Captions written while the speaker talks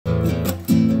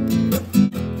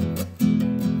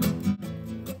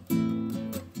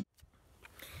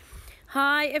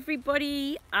Hi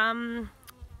everybody,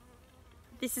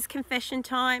 this is confession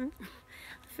time.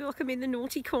 I feel like I'm in the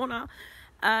naughty corner.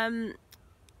 I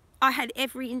had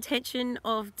every intention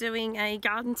of doing a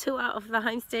garden tour of the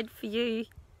homestead for you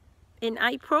in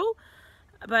April,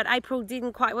 but April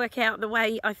didn't quite work out the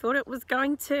way I thought it was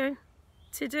going to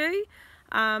do.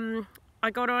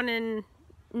 I got on and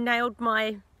nailed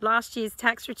my last year's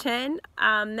tax return.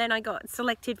 Then I got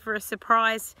selected for a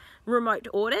surprise remote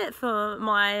audit for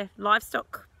my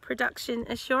livestock production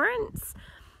assurance.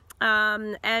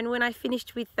 And when I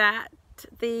finished with that,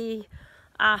 the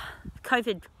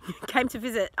COVID came to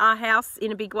visit our house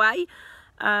in a big way.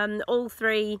 All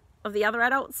three of the other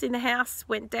adults in the house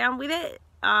went down with it.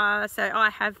 So I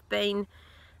have been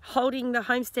holding the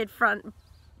homestead front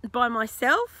by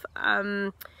myself,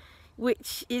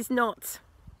 which is not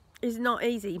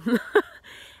easy.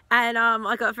 And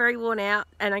I got very worn out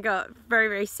and I got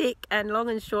very sick, and long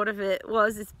and short of it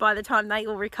was by the time they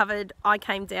all recovered, I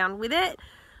came down with it.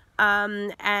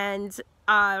 And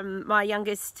my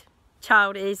youngest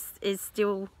child is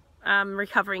still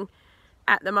recovering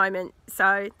at the moment,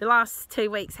 so the last 2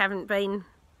 weeks haven't been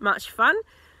much fun.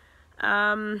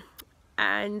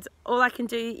 And all I can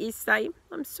do is say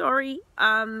I'm sorry,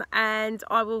 and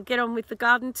I will get on with the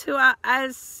garden tour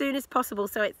as soon as possible.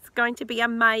 So it's going to be a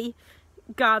May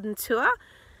garden tour.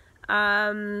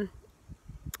 Yeah,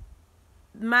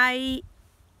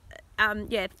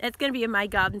 it's going to be a May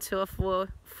garden tour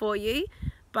for you.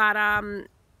 But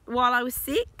while I was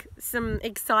sick, some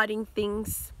exciting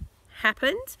things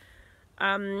happened.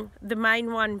 The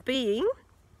main one being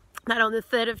that on the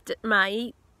 3rd of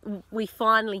May we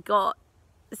finally got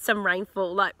some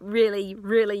rainfall, like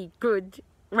really good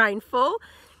rainfall.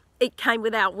 It came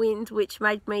without wind, which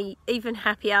made me even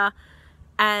happier,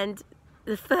 and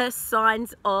the first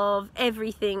signs of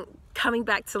everything coming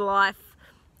back to life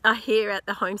are here at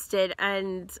the homestead,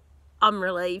 and I'm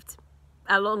relieved,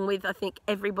 along with I think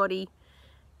everybody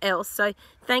else. So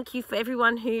thank you for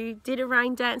everyone who did a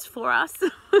rain dance for us.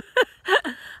 It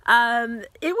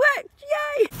worked,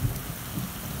 yay!